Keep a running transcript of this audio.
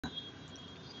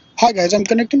Hi guys, I'm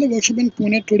conducting the workshop in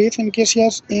Pune today. So in case you are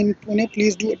in Pune,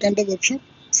 please do attend the workshop.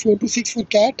 4 to 6 for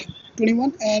CAT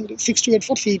 21 and 6 to 8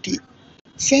 for CT.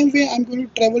 Same way, I'm going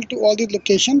to travel to all these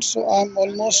locations. So I'm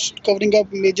almost covering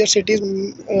up major cities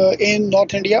in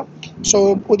North India.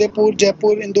 So Udaipur,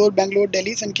 Jaipur, Indore, Bangalore,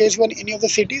 Delhi. So in case you are in any of the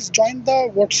cities, join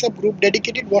the WhatsApp group,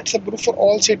 dedicated WhatsApp group for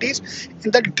all cities. In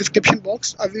the description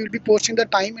box, I will be posting the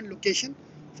time and location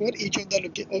for each of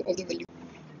the value.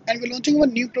 And we're launching a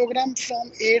new program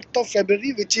from 8th of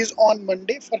February, which is on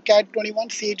Monday for CAT 21,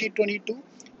 CAT 22.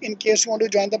 In case you want to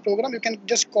join the program, you can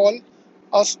just call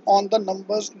us on the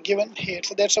numbers given here.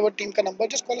 So that's our team ka number.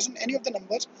 Just call us on any of the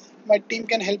numbers. My team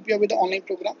can help you with the online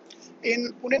program.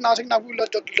 In Pune, Nashik, Nagpur, we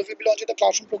will be launching the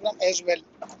classroom program as well.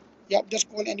 Yeah, just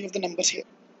call any of the numbers here.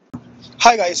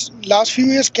 Hi guys, last few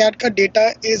years CAT ka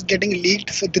data is getting leaked.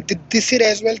 So this year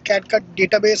as well, CAT ka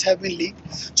database have been leaked.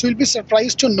 So you'll be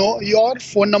surprised to know your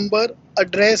phone number,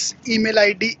 address, email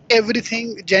ID,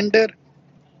 everything, gender,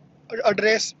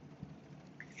 address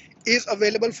is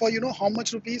available for how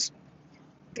much rupees?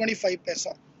 25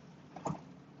 paisa.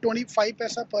 25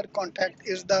 paisa per contact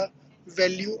is the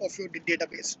value of your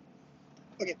database.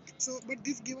 Okay, so but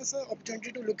this gives us an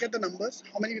opportunity to look at the numbers.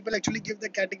 How many people actually give the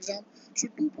CAT exam? So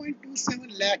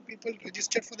 2.27 lakh people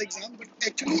registered for the exam, but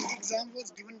actually exam was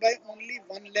given by only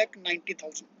 1 lakh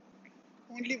 90,000.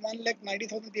 Only 1 lakh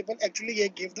 90,000 people actually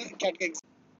gave the CAT exam.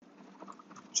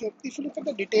 So if you look at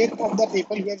the detail of the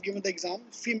people who have given the exam,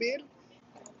 female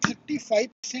 35%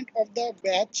 of the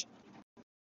batch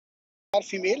are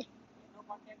female,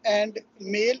 and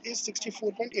male is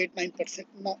 64.89%.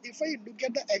 Now, if I look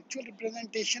at the actual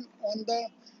representation on the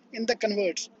in the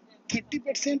converts,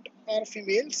 30% are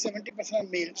female, 70% are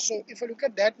male. So, if I look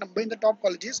at that number in the top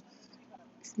colleges,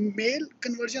 male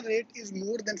conversion rate is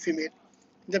more than female.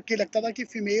 जबकि लगता था कि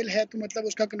female है तो मतलब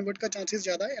उसका convert का chances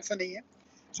ज़्यादा है, ऐसा नहीं है.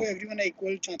 So everyone are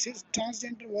equal chances.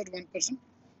 Transgender was 1%,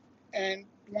 and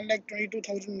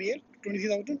 1,22,000 male,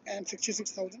 23,000 and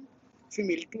 66,000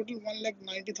 female. Total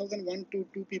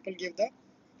 1,90,122 people gave the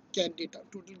CAT data.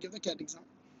 Total gave the CAT exam.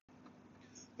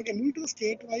 Okay, moving to the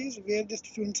state wise where the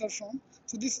students are from.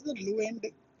 So this is the low end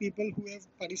people who have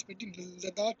participated.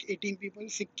 Ladakh 18 people,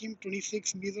 Sikkim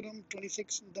 26, Mizoram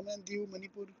 26, Daman, Diu,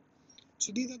 Manipur.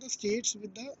 So these are the states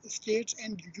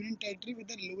and union territory with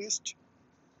the lowest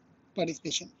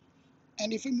participation.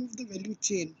 And if we move the value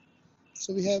chain,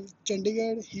 so we have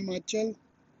Chandigarh, Himachal.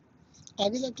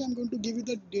 आगे जाके I'm going to give you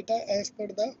the data as per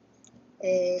the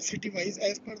city wise,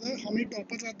 as per the how many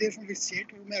toppers are there from which state.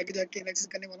 वो मैं आगे जाके analysis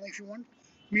करने वाला हूँ. If you want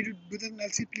me to do the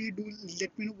analysis, please do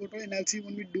let me know what all analysis you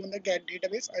want me to do on the CAT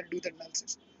database. I'll do the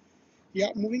analysis.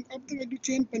 Yeah, moving up the value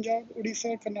chain, Punjab,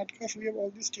 Odisha, Karnataka. So we have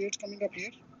all these states coming up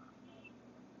here.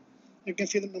 You can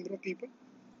see the number of people.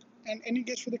 And any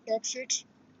guess for the top states?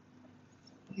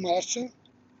 Maharashtra,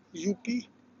 UP,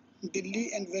 Delhi,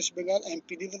 and West Bengal,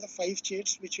 MP. These are the 5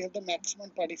 states which have the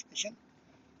maximum participation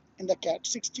in the CAT.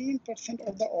 16%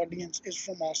 of the audience is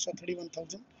from Maharashtra,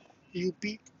 31,000.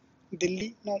 UP,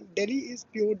 Delhi. Now Delhi is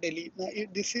pure Delhi. Now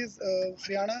this is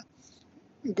Haryana.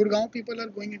 Gurgaon people are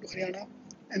going into Haryana,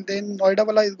 and then Noida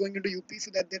wala is going into UP, so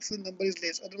that's the number is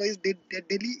less. Otherwise,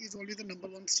 Delhi is always the number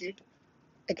one state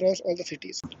across all the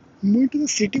cities. Moving to the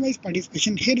city-wise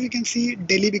participation, here we can see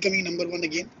Delhi becoming number one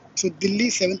again. So Delhi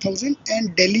 7,000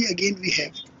 and Delhi again we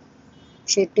have.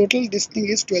 So total this thing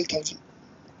is 12,000.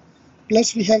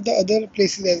 Plus we have the other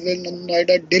places as well.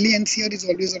 Noida, Delhi NCR is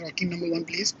always a rocking number one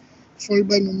place, followed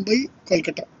by Mumbai,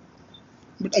 Kolkata.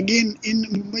 But again in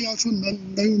Mumbai also,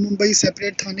 Navi Mumbai is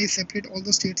separate, Thane is separate, all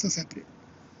the states are separate.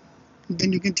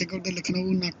 Then you can check out the Lucknow,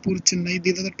 Nagpur, Chennai.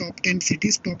 These are the top 10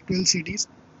 cities, top 12 cities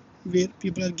where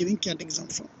people are giving CAT exam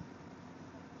from.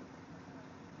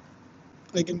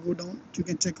 I can go down. You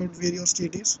can check out where your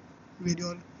state is, where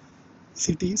your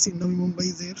city is. In Navi Mumbai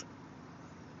is there,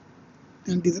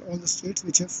 and these are all the states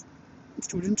which have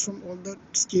students from all the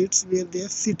states where they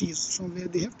have cities from where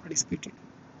they have participated.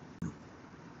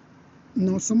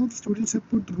 Now some of the students have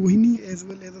put Rohini as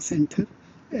well as a center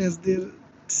as their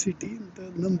city.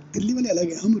 The Delhi वाले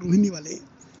अलग है, हम रोहिणी वाले हैं,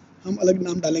 हम अलग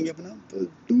नाम डालेंगे अपना. तो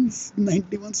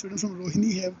 291 students from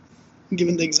Rohini have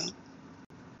given the exam.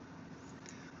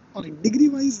 Or degree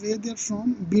wise where they are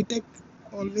from, BTech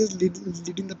always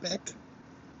leading the pack.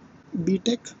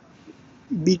 BTech,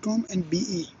 BCom and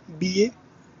BE, BA,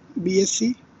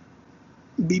 BSc,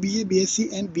 BBA,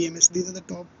 BSc and BMS. These are the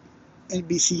top, and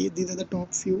BCA. These are the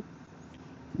top few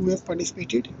who have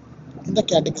participated in the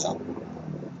CAT exam.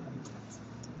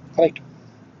 Right.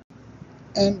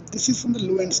 And this is from the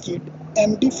low end state.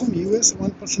 MD from US,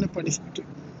 1% have participated.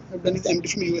 Have done his MD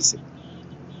from USA.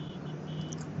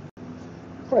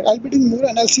 Alright, I'll be doing more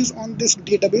analysis on this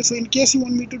database. So in case you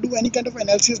want me to do any kind of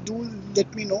analysis, do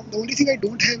let me know. The only thing I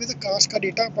don't have is a Casca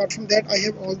data. Apart from that, I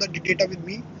have all the data with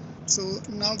me. So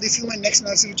now this is my next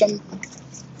analysis, which I'm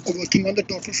working on the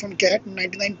total from CAT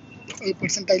 99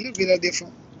 percentile. Where are they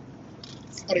from?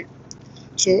 Alright.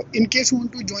 So in case you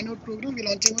want to join our program, we're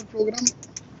launching our program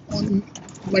on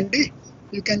Monday.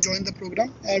 You can join the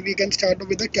program and we can start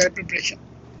with the CAT preparation.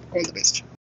 All the best.